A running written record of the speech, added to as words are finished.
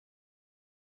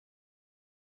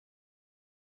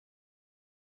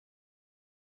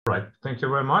right. Thank you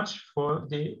very much for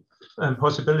the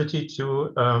possibility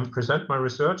to present my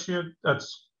research here.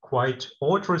 That's quite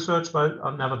old research, but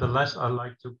nevertheless, I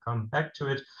like to come back to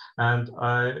it. And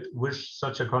I wish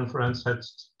such a conference had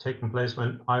taken place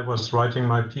when I was writing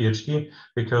my PhD,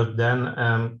 because then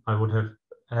I would have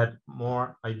had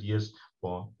more ideas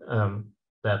for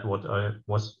that what I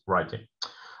was writing.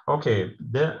 Okay,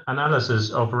 the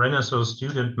analysis of Renaissance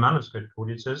student manuscript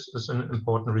codices is an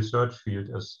important research field,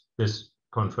 as this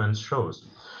conference shows.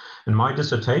 In my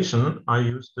dissertation, I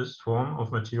used this form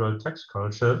of material text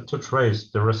culture to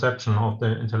trace the reception of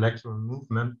the intellectual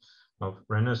movement of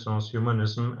Renaissance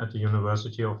humanism at the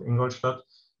University of Ingolstadt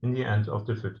in the end of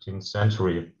the 15th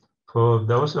century. For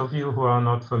those of you who are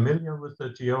not familiar with the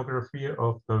geography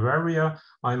of Bavaria,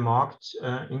 I marked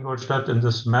Ingolstadt in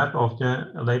this map of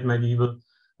the late medieval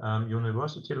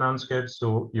university landscape,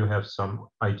 so you have some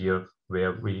idea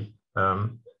where we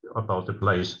about the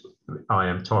place I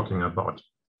am talking about.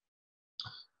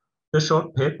 The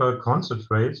short paper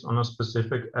concentrates on a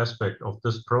specific aspect of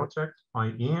this project,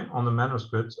 i.e. on the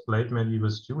manuscripts late medieval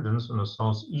students in the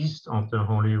southeast of the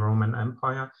Holy Roman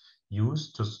Empire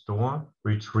used to store,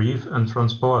 retrieve, and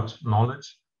transport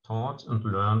knowledge taught and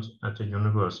learned at the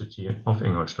University of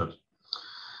Ingolstadt.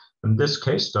 In this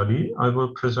case study, I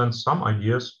will present some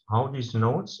ideas how these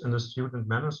notes in the student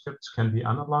manuscripts can be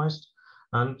analyzed,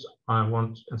 and I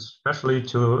want especially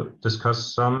to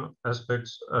discuss some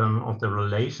aspects of the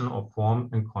relation of form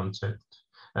and content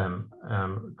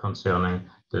concerning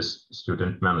this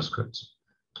student manuscripts.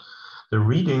 The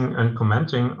reading and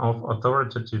commenting of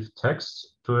authoritative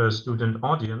texts to a student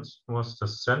audience was the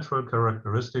central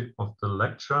characteristic of the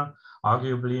lecture,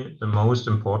 arguably the most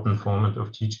important format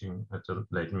of teaching at the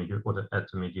late medieval or at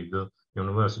the medieval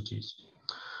universities.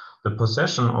 The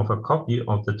possession of a copy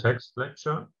of the text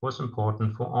lecture was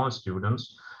important for all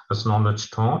students, as knowledge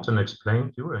taught and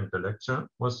explained during the lecture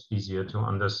was easier to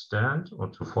understand or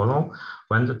to follow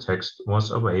when the text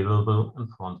was available in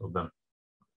front of them.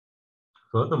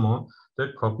 Furthermore,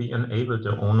 the copy enabled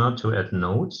the owner to add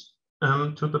notes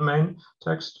to the main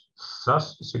text,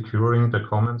 thus securing the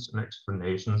comments and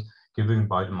explanations given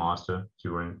by the master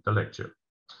during the lecture.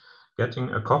 Getting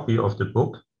a copy of the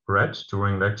book read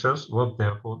during lectures was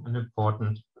therefore an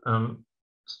important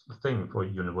thing for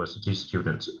university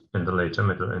students in the later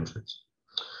Middle Ages.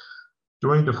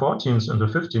 During the 14th and the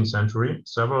 15th century,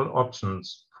 several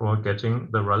options for getting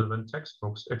the relevant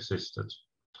textbooks existed.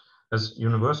 As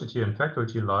university and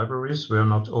faculty libraries were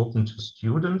not open to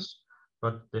students,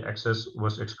 but the access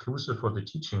was exclusive for the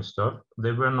teaching staff,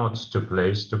 they were not the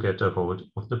place to get a hold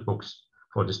of the books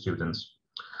for the students.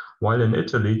 While in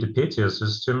Italy, the PETIA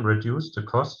system reduced the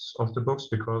costs of the books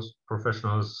because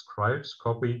professional scribes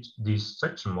copied these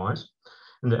section-wise,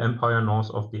 in the empire north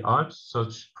of the Alps,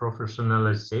 such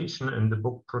professionalization in the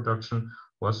book production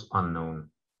was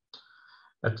unknown.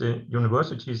 At the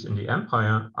universities in the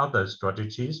empire, other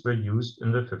strategies were used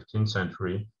in the 15th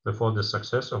century before the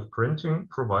success of printing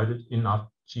provided enough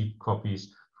cheap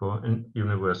copies for a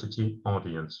university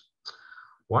audience.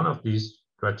 One of these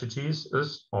strategies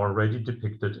is already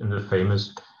depicted in the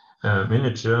famous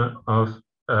miniature of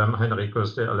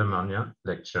Heinricus de Alemannia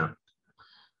lecture.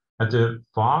 At the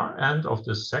far end of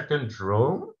the second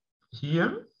row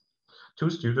here, two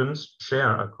students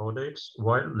share a codex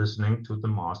while listening to the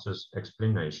master's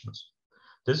explanations.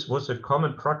 This was a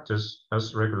common practice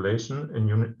as regulations in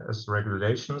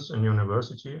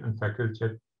university and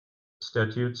faculty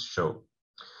statutes show.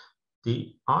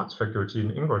 The arts faculty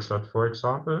in Ingolstadt, for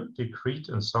example, decreed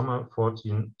in summer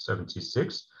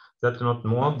 1476 that not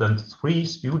more than 3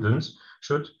 students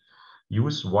should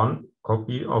use one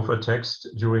copy of a text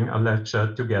during a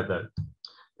lecture together,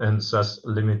 and thus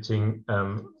limiting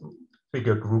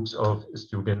bigger groups of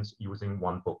students using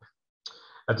one book.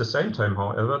 At the same time,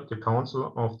 however, the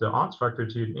Council of the Arts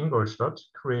Faculty in Ingolstadt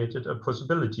created a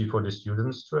possibility for the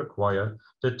students to acquire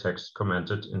the text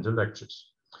commented in the lectures.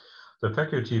 The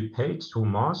faculty paid 2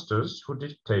 masters who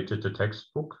dictated the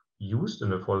textbook used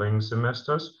in the following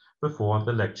semesters before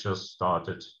the lectures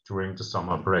started during the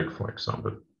summer break, for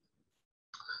example.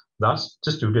 Thus,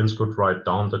 the students could write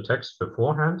down the text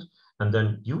beforehand and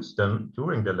then use them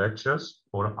during the lectures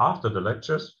or after the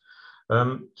lectures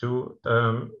to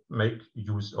make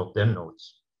use of their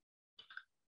notes.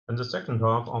 And the second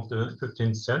half of the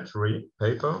 15th century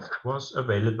paper was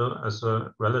available as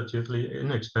a relatively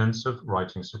inexpensive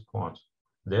writing support.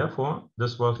 Therefore,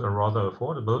 this was a rather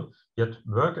affordable yet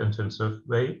work-intensive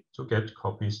way to get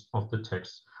copies of the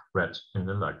text read in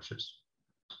the lectures.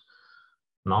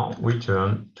 Now we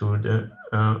turn to the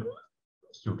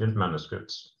student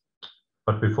manuscripts.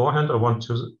 But beforehand, I want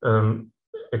to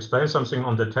explain something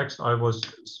on the text I was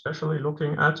especially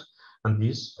looking at, and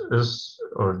these are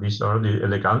the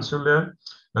Elegantiae,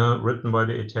 written by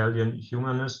the Italian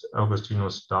humanist Agostino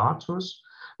Status.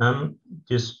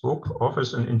 This book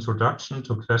offers an introduction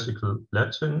to classical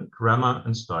Latin, grammar,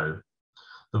 and style.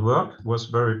 The work was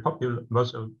a very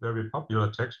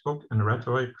popular textbook in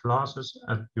rhetoric classes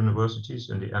at universities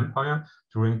in the empire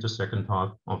during the second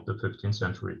half of the 15th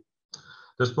century.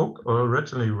 This book,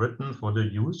 originally written for the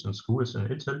use in schools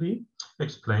in Italy,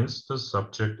 explains the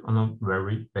subject on a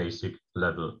very basic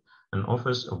level and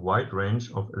offers a wide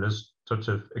range of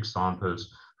illustrative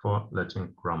examples for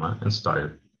Latin grammar and style.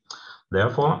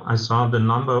 Therefore, I saw the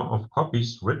number of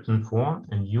copies written for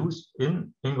and used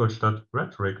in Ingolstadt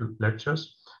rhetoric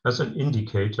lectures as an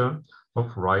indicator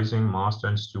of rising master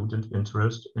and student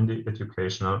interest in the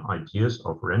educational ideas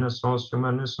of Renaissance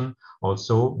humanism.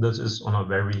 Also, this is on a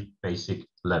very basic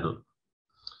level.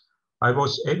 I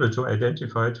was able to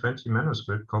identify 20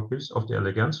 manuscript copies of the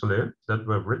Elegantiae that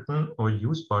were written or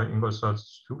used by Ingolstadt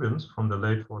students from the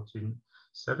late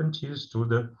 1470s to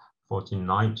the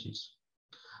 1490s.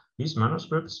 These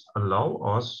manuscripts allow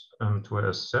us to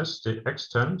assess the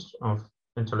extent of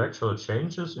intellectual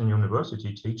changes in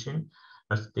university teaching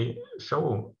as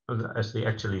they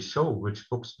actually show which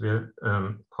books were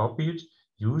copied,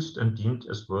 used, and deemed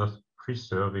as worth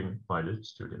preserving by the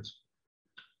students.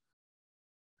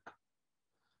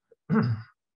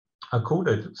 A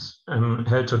codex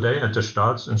held today at the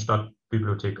Staats- und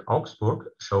Stadtbibliothek Augsburg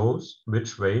shows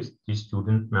which ways these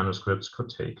student manuscripts could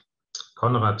take.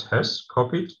 Konrad Hess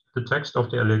copied the text of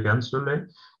the Elegantiae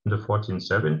in the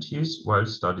 1470s while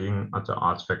studying at the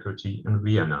arts faculty in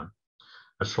Vienna.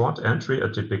 A short entry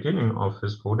at the beginning of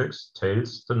his codex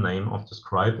tells the name of the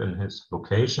scribe and his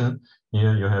location.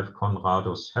 Here you have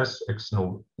Conradus Hess ex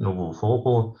novo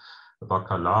foro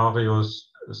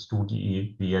baccalaureus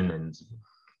studii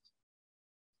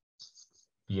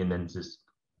Vienensis.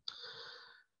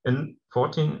 In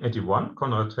 1481,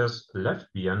 Konrad Hess left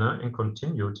Vienna and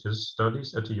continued his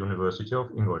studies at the University of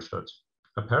Ingolstadt.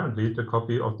 Apparently, the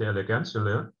copy of the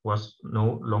Elegantiae was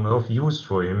no longer of use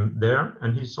for him there,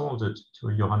 and he sold it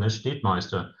to Johannes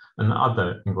Stedmeister,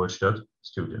 another Ingolstadt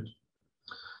student.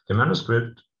 The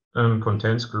manuscript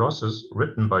contains glosses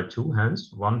written by two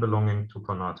hands, one belonging to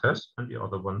Konrad Hess and the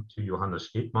other one to Johannes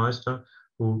Stedmeister,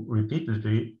 who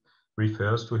repeatedly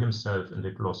refers to himself in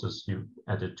the glosses he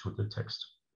added to the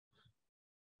text.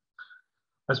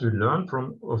 As we learn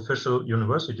from official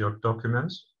university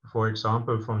documents, for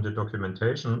example, from the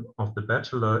documentation of the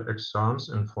bachelor exams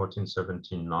in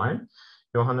 1479,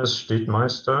 Johannes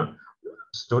Stedmeister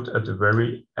stood at the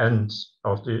very end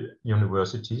of the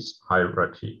university's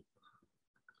hierarchy.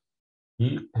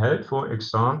 He held, for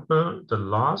example, the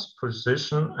last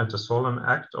position at the solemn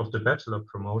act of the bachelor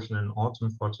promotion in autumn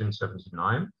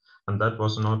 1479, and that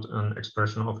was not an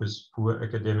expression of his poor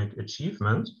academic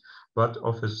achievement, but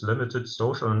of his limited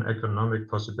social and economic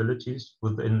possibilities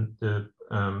within the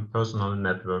personal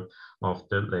network of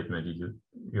the late medieval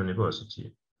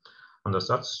university. Under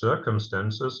such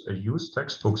circumstances, a used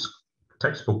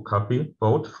textbook copy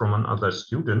bought from another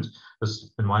student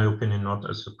is, in my opinion, not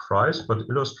a surprise, but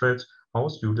illustrates how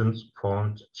students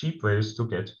found cheap ways to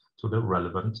get to the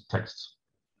relevant texts.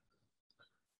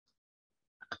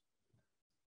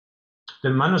 The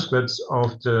manuscripts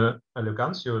of the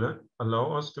Elegantiae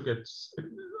allow us to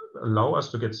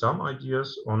get some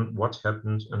ideas on what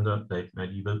happened in the late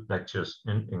medieval lectures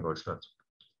in Ingolstadt.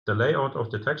 The layout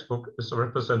of the textbook is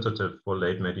representative for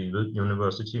late medieval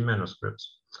university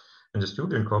manuscripts. In the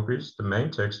student copies, the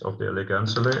main text of the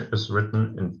Elegantiae is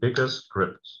written in bigger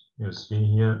script. You see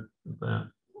here the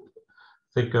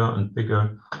thicker and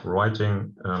bigger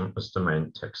writing is the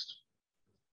main text.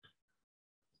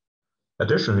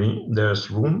 Additionally,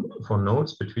 there's room for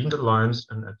notes between the lines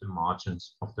and at the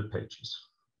margins of the pages.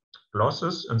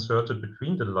 Glosses inserted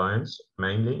between the lines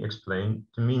mainly explain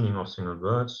the meaning of single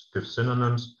words, give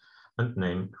synonyms, and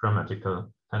name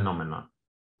grammatical phenomena.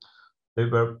 They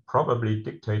were probably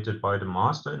dictated by the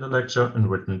master in the lecture and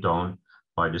written down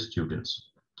by the students.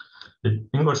 The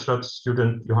Ingolstadt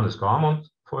student Johannes Gramont,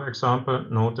 for example,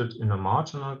 noted in a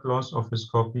marginal gloss of his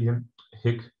copy,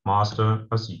 hic master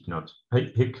assignat,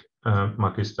 hic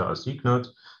magister assignat.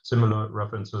 Similar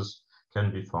references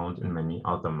can be found in many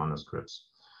other manuscripts.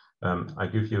 I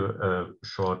give you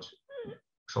short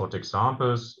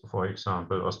examples. For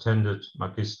example, ostendit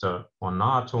magister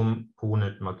ornatum,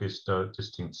 ponet magister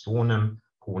distinctionem,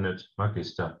 ponet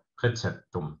magister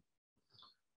preceptum.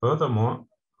 Furthermore,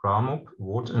 Gramont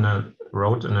wrote in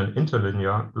an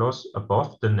interlinear gloss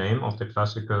above the name of the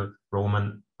classical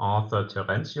Roman author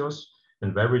Terentius,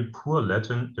 In very poor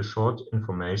Latin, the short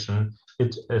information,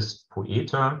 it est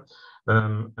poeta,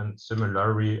 and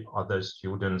similarly, other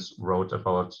students wrote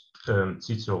about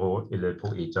Cicero il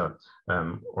poeta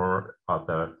or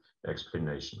other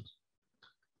explanations.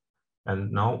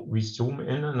 And now we zoom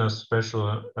in a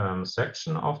special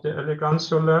section of the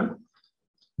Elegantiole.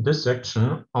 This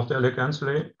section of the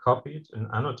Elegantiole, copied and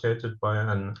annotated by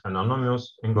an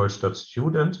anonymous Ingolstadt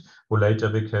student who later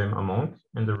became a monk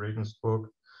in the Regensburg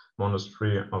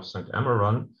monastery of St.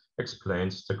 Amaran,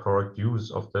 explains the correct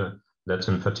use of the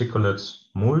Latin particulates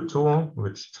multo,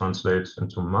 which translates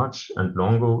into much, and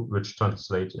longo, which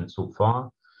translates into far,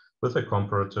 with a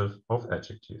comparative of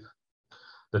adjective.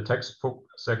 The textbook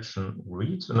section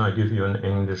reads, and I give you an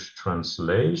English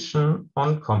translation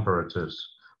on comparatives.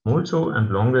 Multo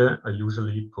and longe are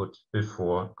usually put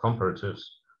before comparatives.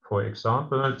 For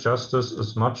example, justice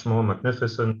is much more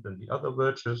magnificent than the other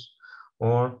virtues,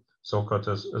 or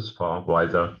Socrates is far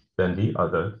wiser than the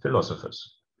other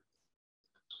philosophers.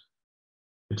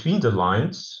 Between the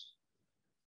lines,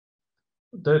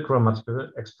 the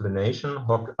grammatical explanation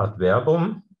hoc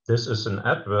adverbum, this is an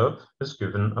adverb, is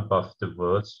given above the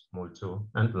words multo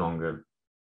and longe.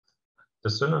 The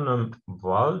synonym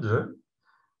valde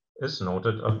is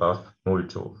noted above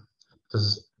multo.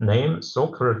 The name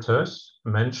Socrates,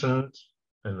 mentioned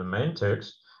in the main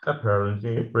text,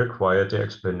 apparently required the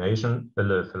explanation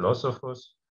ille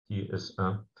philosophus, he is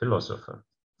a philosopher.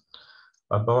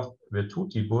 Above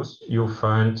virtutibus, you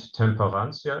find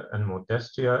temperantia and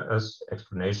modestia as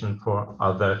explanation for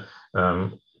other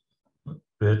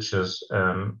virtues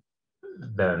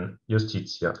than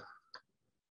justitia.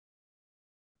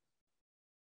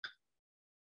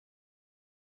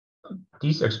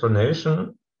 These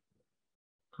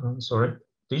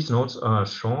notes are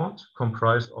short,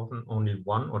 comprise often only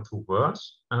one or two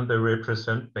words, and they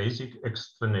represent basic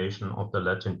explanation of the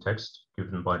Latin text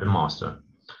given by the master.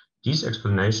 These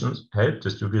explanations help the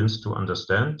students to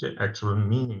understand the actual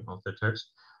meaning of the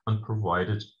text and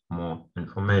provided more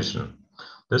information.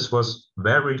 This was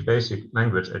very basic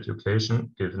language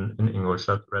education given in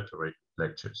Ingolstadt rhetoric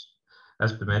lectures.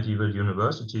 As the medieval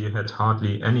university had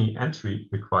hardly any entry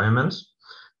requirements,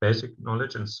 basic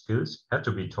knowledge and skills had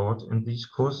to be taught in these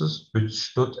courses, which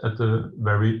stood at the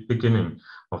very beginning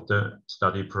of the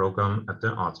study program at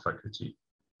the arts faculty.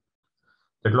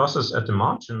 The glosses at the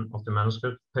margin of the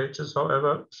manuscript pages,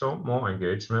 however, show more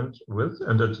engagement with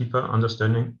and a deeper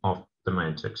understanding of the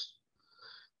main text.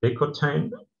 They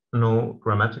contain no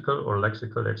grammatical or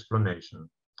lexical explanation,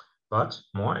 but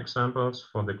more examples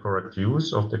for the correct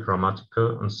use of the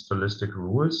grammatical and stylistic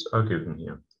rules are given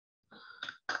here.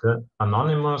 The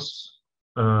anonymous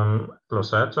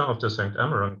glossator of the St.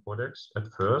 Amaran Codex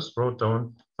at first wrote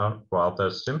down a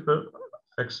rather simple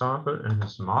example in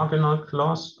his marginal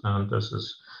clause, and this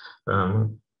is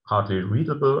hardly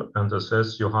readable, and it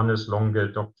says Johannes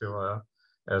longe doctora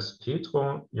as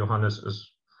Petro, Johannes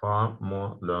is far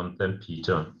more learned than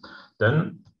Peter.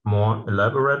 Then more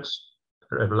elaborated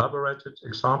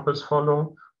examples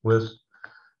follow with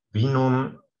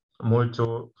vinum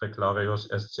multo preclarius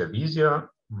est cervisia,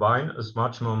 wine is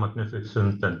much more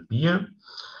magnificent than beer,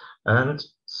 and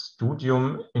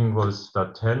studium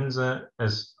Ingolstadtense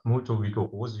est multo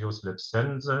vigorosius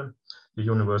lepsense, the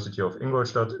University of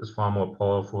Ingolstadt is far more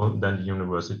powerful than the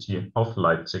University of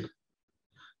Leipzig.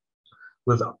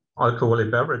 With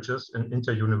alcoholic beverages and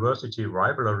inter-university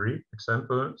rivalry,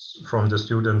 examples from the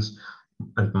students'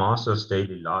 and masters'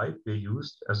 daily life were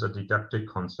used as a didactic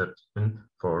concept in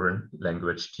foreign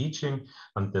language teaching,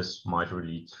 and this might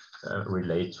relate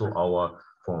to our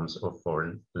forms of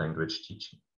foreign language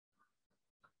teaching.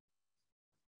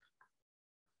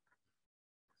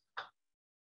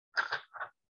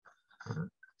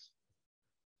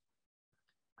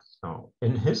 So,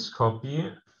 in his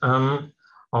copy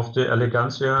of the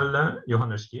Elegantiole,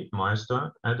 Johannes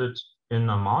Stedmeister added in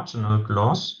a marginal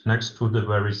gloss next to the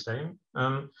very same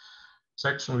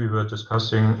section we were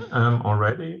discussing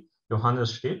already.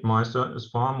 Johannes Stedmeister is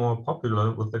far more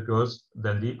popular with the girls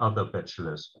than the other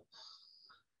bachelors.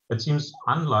 It seems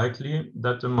unlikely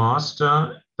that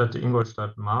the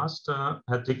Ingolstadt master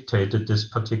had dictated this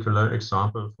particular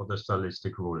example for the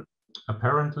stylistic rule.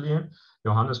 Apparently,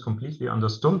 Johannes completely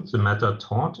understood the matter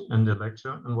taught in the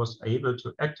lecture and was able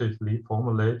to actively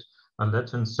formulate a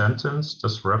Latin sentence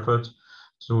that referred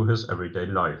to his everyday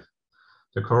life.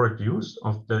 The correct use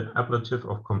of the ablative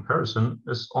of comparison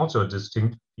is also a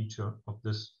distinct feature of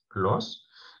this gloss.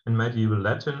 In medieval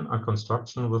Latin, a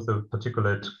construction with a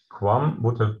particulate quam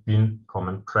would have been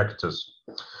common practice.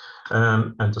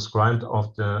 And the scribe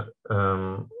of the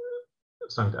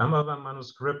St. Emmeram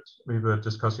manuscript we were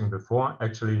discussing before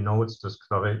actually notes this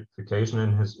clarification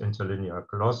in his interlinear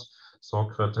gloss,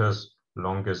 Socrates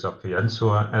longe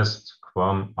sapientior est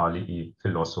quam alii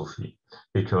philosophi,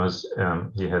 because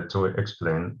he had to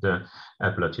explain the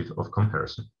ablative of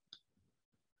comparison.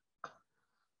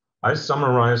 I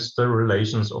summarized the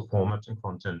relations of format and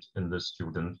content in the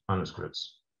student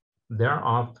manuscripts. There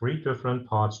are three different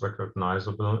parts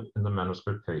recognizable in the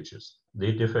manuscript pages.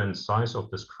 They differ in size of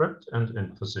the script and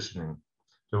in positioning.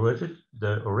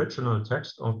 The original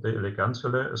text of the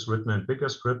Elegantiale is written in bigger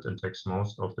script and takes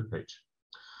most of the page.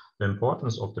 The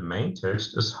importance of the main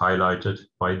text is highlighted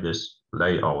by this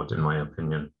layout, in my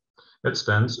opinion. It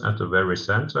stands at the very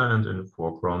center and in the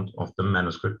foreground of the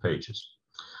manuscript pages.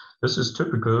 This is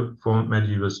typical for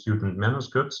medieval student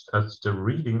manuscripts, as the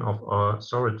reading of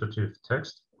authoritative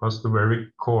text was the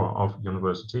very core of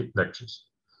university lectures.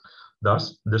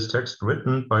 Thus, this text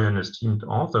written by an esteemed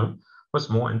author was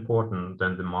more important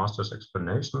than the master's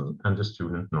explanation and the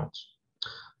student notes.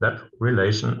 That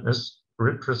relation is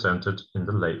represented in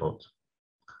the layout.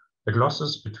 The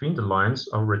glosses between the lines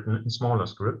are written in smaller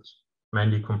script,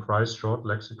 mainly comprise short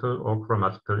lexical or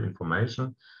grammatical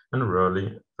information and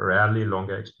rarely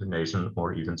longer explanation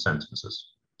or even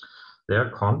sentences.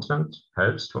 Their content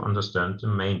helps to understand the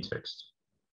main text.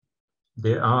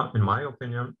 They are, in my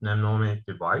opinion, mnemonic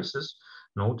devices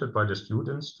noted by the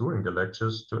students during the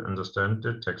lectures to understand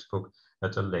the textbook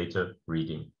at a later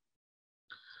reading.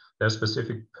 Their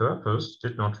specific purpose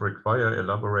did not require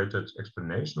elaborated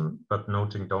explanation, but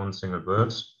noting down single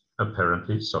words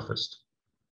apparently sufficed.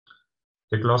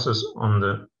 The glosses on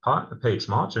the page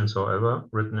margins, however,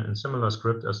 written in similar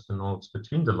script as the notes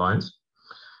between the lines,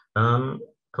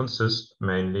 consist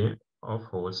mainly of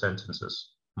whole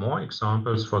sentences. More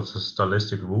examples for the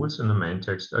stylistic rules in the main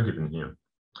text are given here.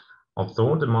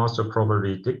 Although the master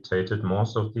probably dictated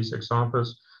most of these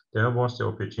examples, there was the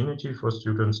opportunity for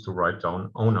students to write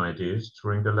down own ideas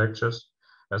during the lectures,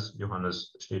 as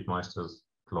Johannes Stedmeister's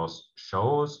gloss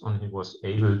shows, and he was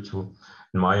able to,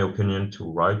 in my opinion,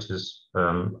 to write his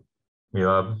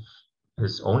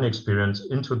own experience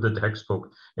into the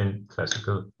textbook in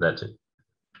classical Latin.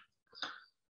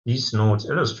 These notes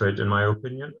illustrate, in my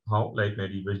opinion, how late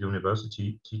medieval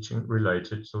university teaching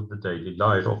related to the daily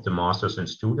life of the masters and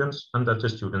students, and that the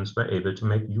students were able to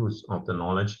make use of the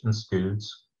knowledge and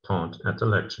skills taught at the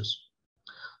lectures.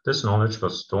 This knowledge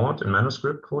was stored in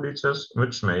manuscript codices,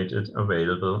 which made it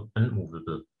available and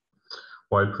movable.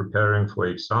 While preparing for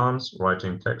exams,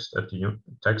 writing texts at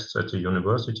the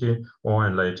university, or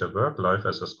in later work life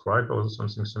as a scribe or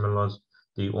something similar,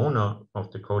 the owner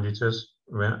of the codices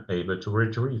were able to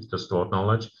retrieve the stored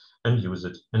knowledge and use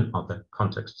it in other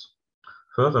contexts.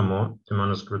 Furthermore, the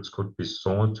manuscripts could be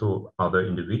sold to other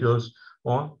individuals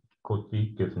or could be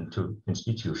given to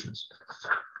institutions.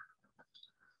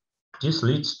 This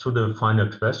leads to the final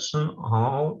question,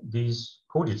 how these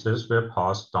codices were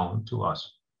passed down to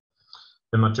us.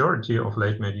 The majority of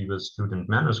late medieval student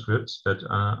manuscripts that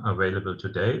are available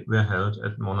today were held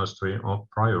at monastery or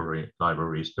priory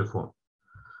libraries before.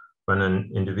 When an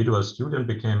individual student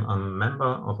became a member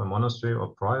of a monastery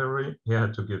or priory, he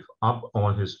had to give up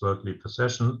all his worldly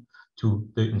possessions to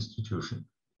the institution.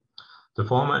 The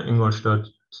former Ingolstadt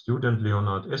student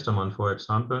Leonhard Estermann, for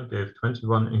example, gave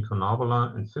 21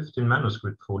 incunabula and 15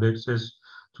 manuscript codexes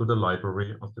to the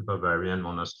library of the Bavarian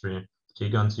monastery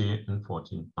Tegernsee in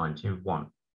 1491.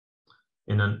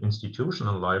 In an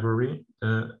institutional library,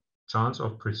 the chance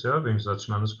of preserving such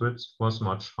manuscripts was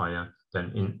much higher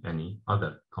than in any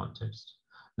other context.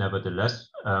 Nevertheless,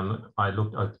 I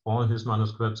looked at all his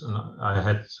manuscripts and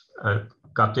I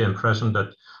got the impression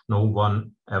that no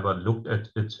one ever looked at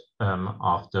it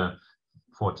after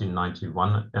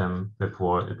 1491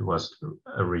 before it was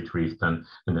retrieved then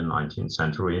in the 19th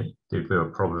century. They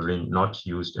were probably not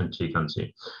used in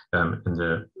Tegernsee in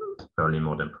the early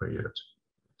modern period.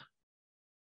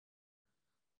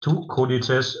 The two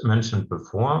codices mentioned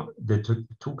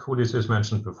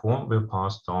before were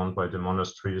passed down by the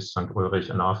monasteries St. Ulrich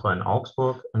and Afra in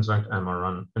Augsburg and St.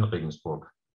 Emmeram in Regensburg.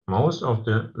 Most of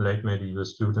the late medieval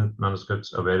student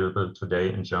manuscripts available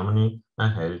today in Germany are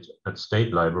held at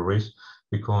state libraries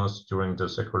because during the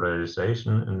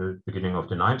secularization in the beginning of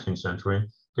the 19th century,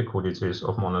 the codices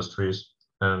of monasteries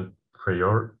and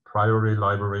priory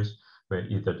libraries were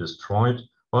either destroyed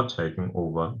or taken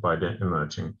over by the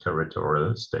emerging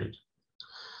territorial state.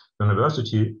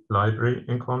 University library,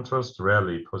 in contrast,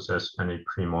 rarely possess any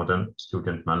pre-modern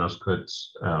student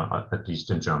manuscripts, at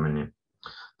least in Germany.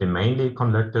 They mainly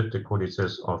collected the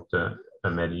codices of the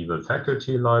medieval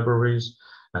faculty libraries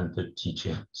and the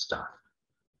teaching staff.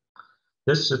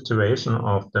 This situation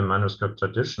of the manuscript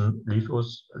tradition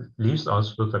leaves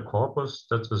us with a corpus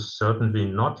that is certainly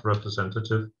not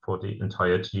representative for the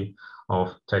entirety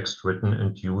of text written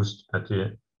and used at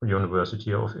the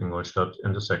University of Ingolstadt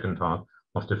in the second half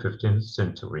of the 15th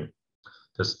century.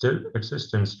 The still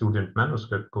existing student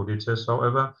manuscript codices,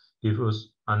 however, give us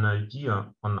an idea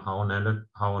on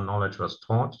how knowledge was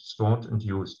taught, stored, and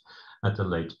used at the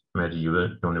late medieval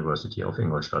University of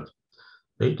Ingolstadt.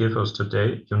 They give us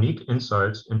today unique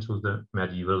insights into the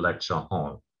medieval lecture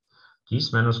hall.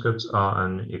 These manuscripts are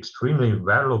an extremely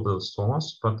valuable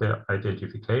source, but their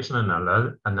identification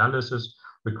and analysis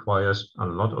requires a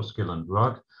lot of skill and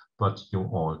work, but you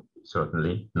all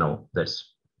certainly know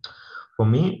this. For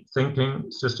me,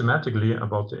 thinking systematically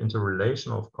about the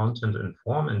interrelation of content and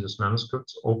form in these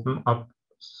manuscripts open up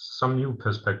some new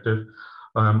perspective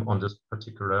on this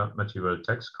particular material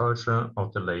text culture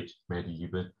of the late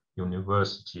medieval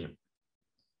university.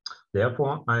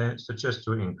 Therefore, I suggest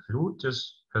to include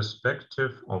this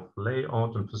perspective of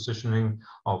layout and positioning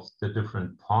of the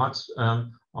different parts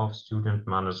of student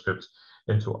manuscripts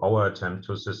into our attempt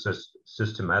to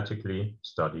systematically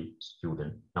study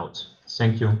student notes.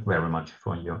 Thank you very much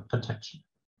for your attention.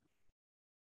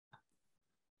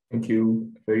 Thank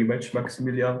you very much,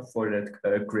 Maximilian, for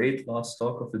that great last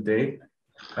talk of the day.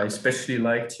 I especially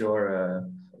liked your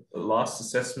last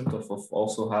assessment of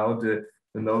also how the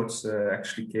notes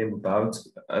actually came about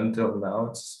until now.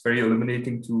 It's very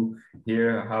illuminating to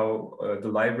hear how the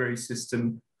library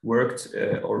system worked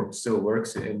or still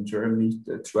works in Germany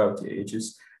throughout the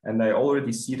ages. And I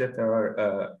already see that there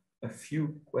are a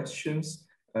few questions.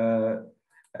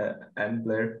 Anne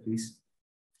Blair, please.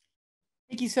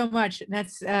 Thank you so much.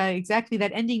 That's exactly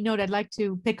that ending note I'd like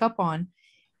to pick up on.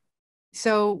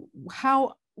 So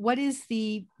what is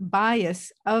the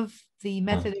bias of the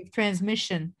method of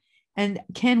transmission? And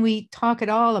can we talk at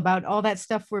all about all that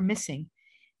stuff we're missing?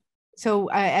 So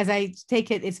as I take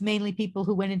it, it's mainly people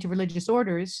who went into religious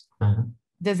orders.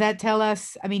 Does that tell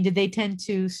us, I mean, did they tend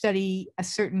to study a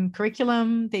certain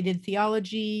curriculum? They did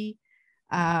theology,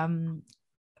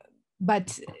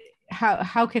 but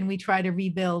how can we try to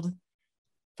rebuild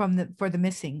for the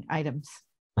missing items?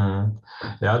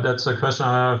 Yeah, that's a question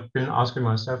I've been asking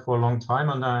myself for a long time,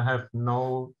 and I have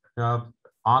no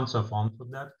answer found to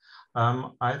that.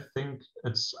 I think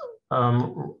it's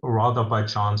rather by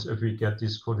chance if we get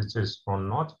these codices or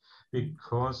not,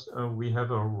 because we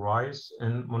have a rise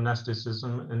in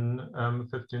monasticism in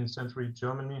 15th century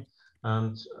Germany,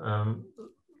 and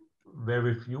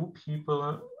very few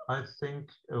people, I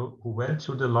think, who went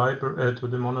to the library, to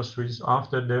the monasteries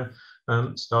after their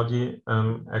study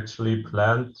actually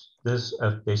planned this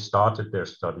as they started their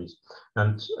studies.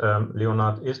 And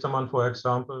Leonhard Estermann, for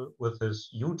example, with his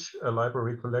huge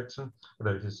library collection,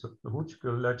 or his huge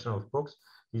collection of books,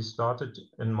 he started,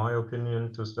 in my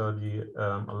opinion, to study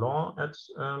law at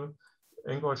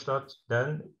Ingolstadt,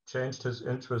 then changed his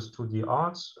interest to the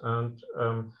arts and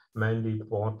mainly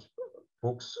bought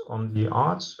books on the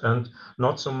arts and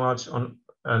not so much on,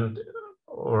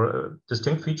 or a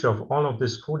distinct feature of all of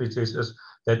these codices is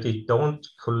that they don't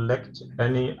collect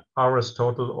any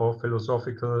Aristotle or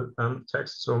philosophical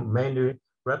texts, so mainly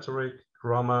rhetoric,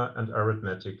 grammar, and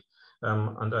arithmetic.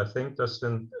 And I think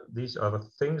that these are the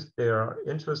things they are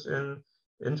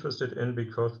interested in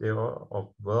because they are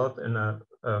of worth in a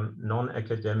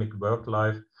non-academic work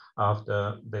life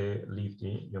after they leave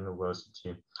the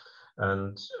university.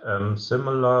 And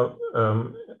similar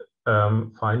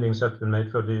findings have been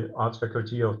made for the arts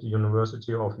faculty of the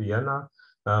University of Vienna.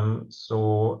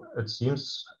 So it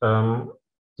seems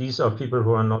these are people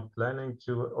who are not planning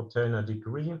to obtain a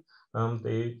degree.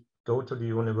 They go to the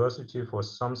university for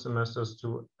some semesters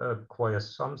to acquire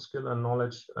some skill and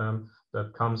knowledge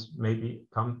that comes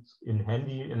in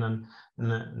handy in a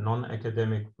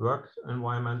non-academic work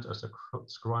environment as a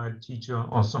scribe, teacher,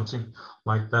 or something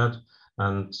like that.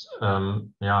 And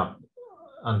yeah,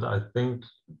 and I think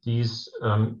these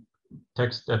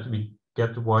texts that we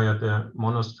get via the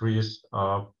monasteries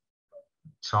are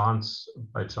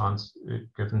by chance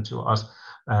given to us,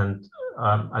 and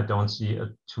I don't see a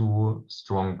too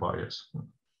strong bias.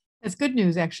 That's good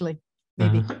news, actually,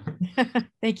 maybe.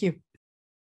 Thank you.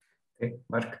 Okay,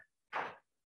 Mark.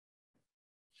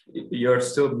 You're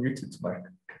still muted, Mark.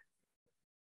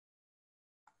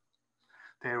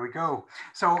 There we go.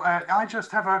 So I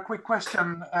just have a quick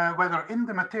question, whether in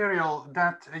the material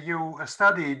that you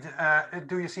studied,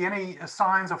 do you see any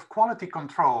signs of quality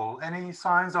control, any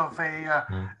signs of a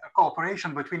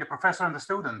cooperation between the professor and the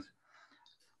student?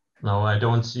 No, I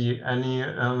don't see any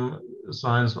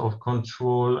signs of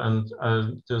control, and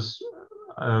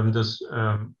this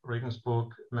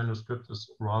Regensburg manuscript is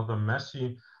rather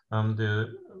messy.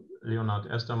 The Leonhard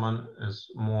Estermann is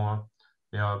more,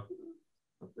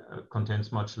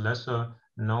 contains much lesser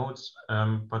notes,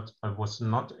 but I was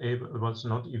not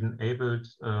even able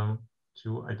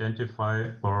to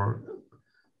identify or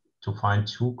to find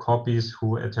two copies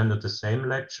who attended the same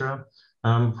lecture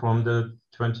from the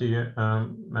 20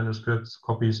 manuscripts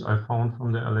copies I found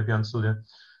from the Elegenzle.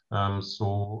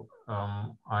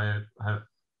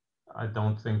 I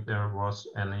don't think there was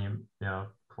any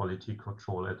quality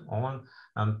control at all,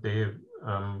 and they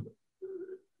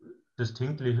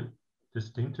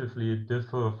distinctively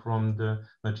differ from the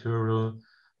material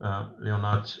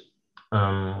Leonhard,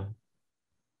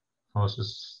 what's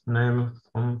his name,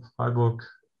 from Freiburg,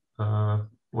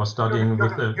 was studying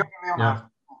with the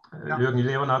Jürgen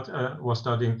Leonhard was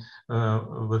studying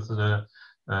with the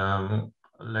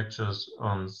lectures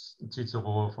on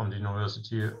Cicero from the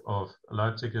University of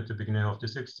Leipzig at the beginning of the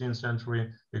 16th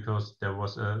century, because there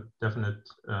was a definite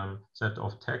set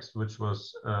of text which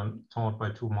was taught by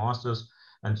two masters.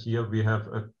 And here we have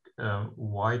a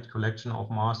wide collection of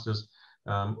masters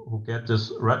who get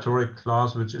this rhetoric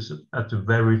class, which is at the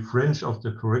very fringe of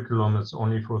the curriculum. It's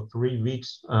only for 3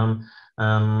 weeks and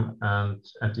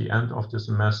at the end of the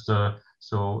semester.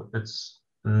 So it's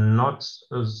not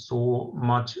so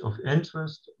much of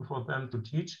interest for them to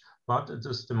teach, but it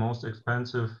is the most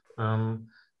expensive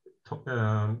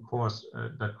course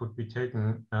that could be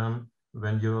taken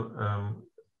when you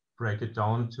break it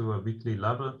down to a weekly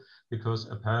level, because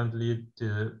apparently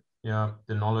the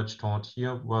knowledge taught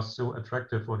here was so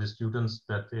attractive for the students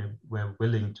that they were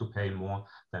willing to pay more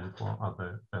than for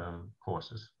other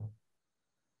courses.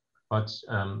 But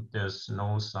there's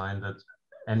no sign that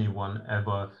anyone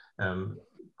ever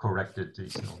corrected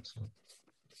these notes.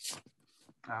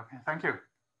 Okay, thank you.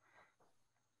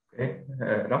 Okay,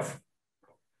 Raf?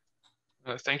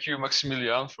 Thank you,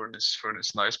 Maximilian, for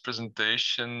this nice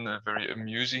presentation. Very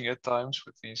amusing at times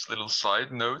with these little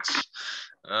side notes.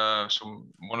 So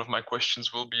one of my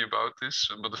questions will be about this,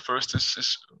 but the first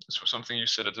is something you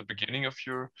said at the beginning of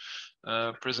your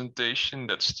presentation,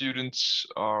 that students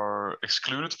are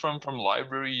excluded from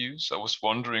library use. I was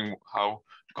wondering how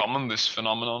common this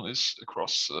phenomenon is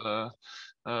across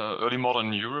early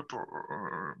modern Europe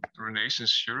or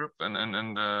Renaissance Europe,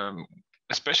 and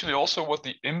especially also what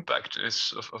the impact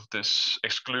is of this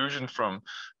exclusion from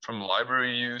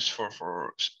library use for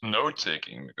note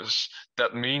taking, because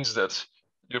that means that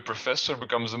your professor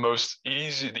becomes the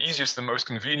easiest and most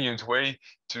convenient way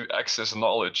to access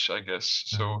knowledge, I guess.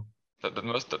 So that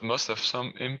must have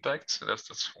some impact.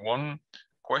 That's one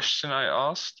question I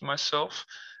asked myself.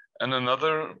 And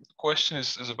another question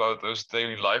is about those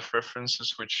daily life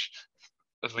references, which,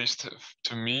 at least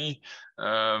to me,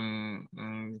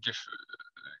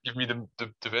 give me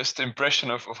the best impression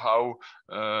of how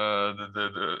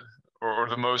the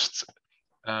most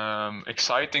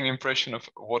exciting impression of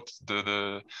what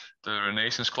the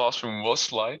Renaissance classroom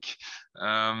was like.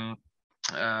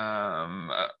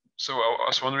 So I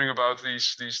was wondering about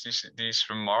these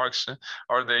remarks.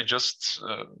 Are they just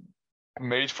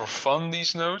made for fun,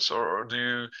 these notes, or do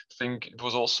you think it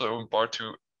was also in part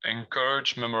to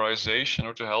encourage memorization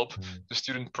or to help the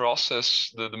student process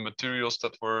the materials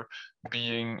that were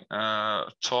being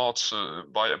taught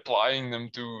by applying them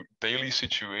to daily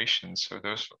situations? So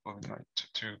those were my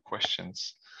two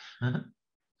questions.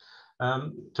 Try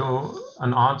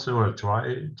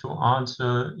to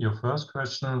answer your first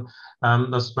question,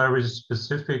 this very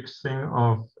specific thing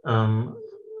of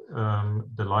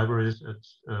the libraries at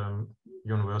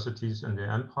universities in the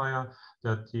empire,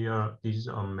 that these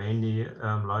are mainly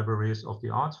libraries of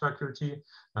the arts faculty,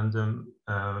 and the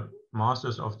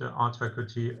masters of the arts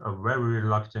faculty are very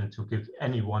reluctant to give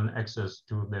anyone access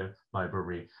to their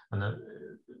library, and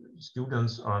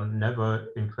students are never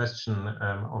in question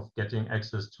of getting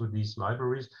access to these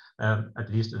libraries. At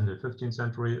least in the 15th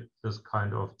century, this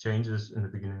kind of changes in the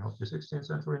beginning of the 16th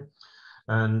century,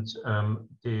 and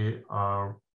they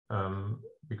are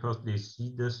because they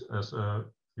see this as a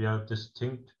very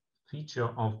distinct feature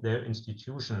of their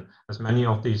institution, as many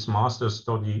of these masters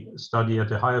study at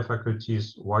the higher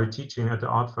faculties while teaching at the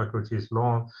art faculties,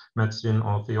 law, medicine,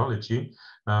 or theology.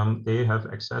 They have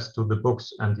access to the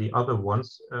books, and the other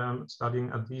ones studying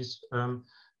at these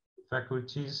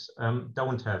faculties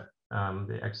don't have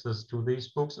the access to these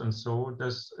books. And so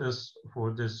this is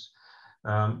for this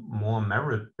more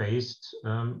merit-based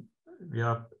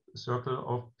circle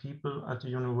of people at the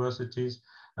universities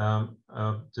a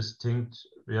distinct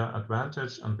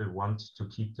advantage, and they want to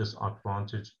keep this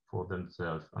advantage for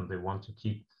themselves, and they want to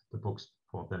keep the books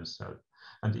for themselves.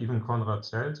 And even Konrad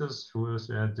Celsus, who is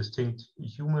a distinct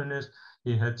humanist,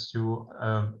 he had to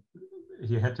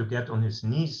get on his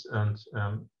knees and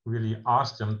really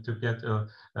ask them to get a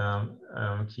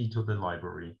key to the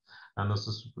library. And this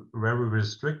is a very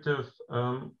restrictive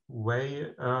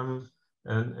way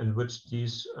in which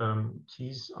these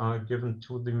keys are given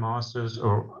to the masters,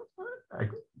 or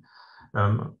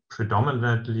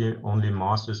predominantly only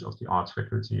masters of the arts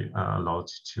faculty are allowed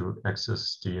to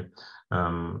access the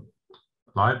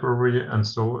library. And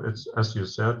so it's, as you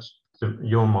said,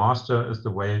 your master is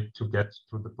the way to get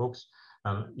to the books,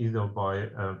 either by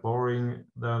borrowing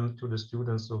them to the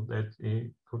students so that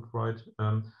they could write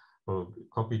or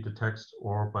copy the text,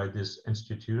 or by this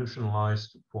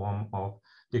institutionalized form of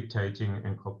dictating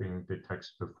and copying the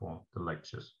text before the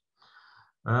lectures.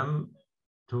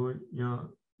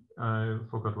 I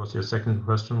forgot what your second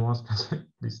question was.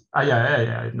 Please.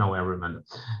 No, I remember.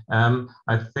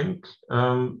 I think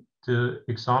the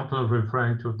example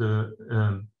referring to the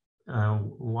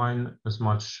wine is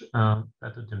much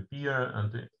better than beer,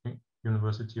 and the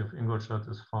University of Ingolstadt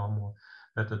is far more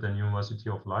better than University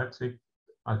of Leipzig.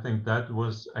 I think that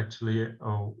was actually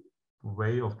a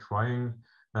way of trying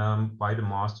by the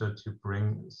master to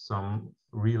bring some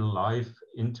real life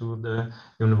into the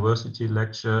university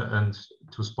lecture and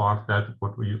to spark that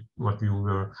what you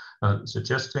were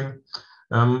suggesting.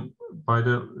 By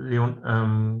the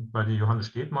Johannes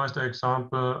Stedmeister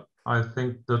example, I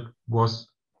think that was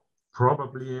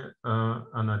probably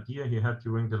an idea he had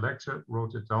during the lecture,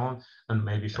 wrote it down, and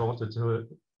maybe showed it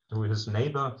to his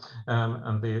neighbor,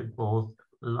 and they both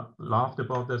laughed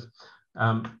about this.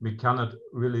 We cannot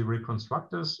really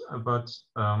reconstruct this, but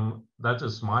that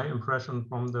is my impression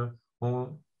from the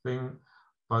whole thing.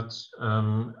 But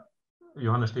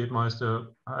Johannes Stedmeister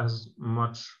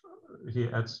he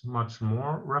adds much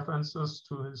more references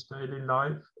to his daily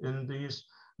life in these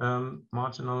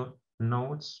marginal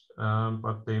notes,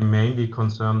 but they mainly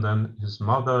concern then his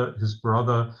mother, his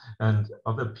brother, and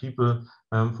other people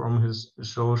from his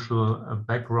social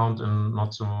background, and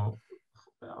not so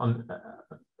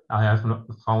I have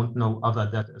found no other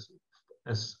that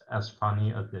as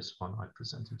funny as this one I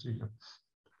presented to you.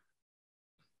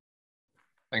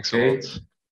 Thanks a lot.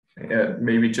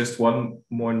 Maybe just one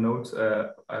more note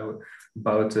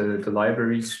about the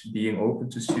libraries being open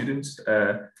to students.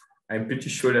 I'm pretty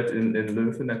sure that in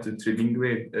Leuven at the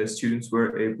Trilingue, students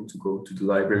were able to go to the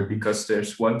library, because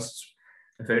there's one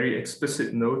very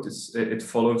explicit note. It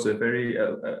follows a very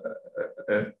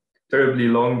terribly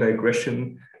long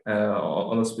digression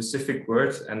on a specific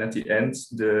word, and at the end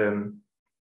the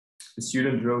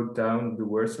student wrote down the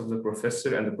words of the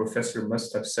professor, and the professor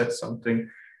must have said something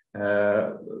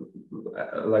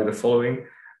like the following.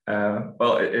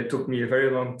 Well, it took me a very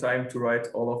long time to write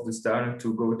all of this down and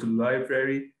to go to the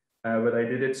library, but I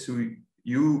did it so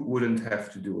you wouldn't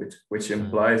have to do it, which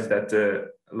implies that the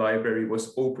library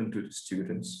was open to the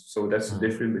students. So that's the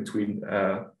difference between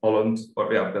Holland, or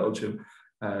Belgium,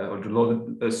 or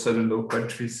the southern Low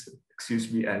Countries,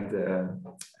 excuse me,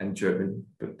 and Germany.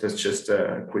 But that's just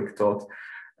a quick thought.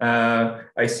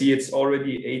 I see it's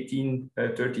already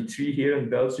 1833 here in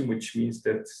Belgium, which means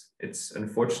that it's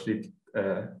unfortunately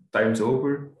time's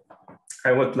over.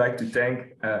 I would like to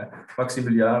thank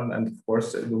Maximilian and of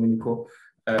course Domenico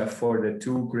for the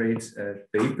two great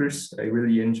papers. I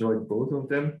really enjoyed both of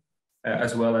them,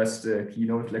 as well as the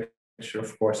keynote lecture,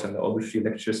 of course, and the other three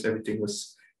lectures. Everything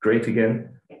was great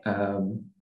again.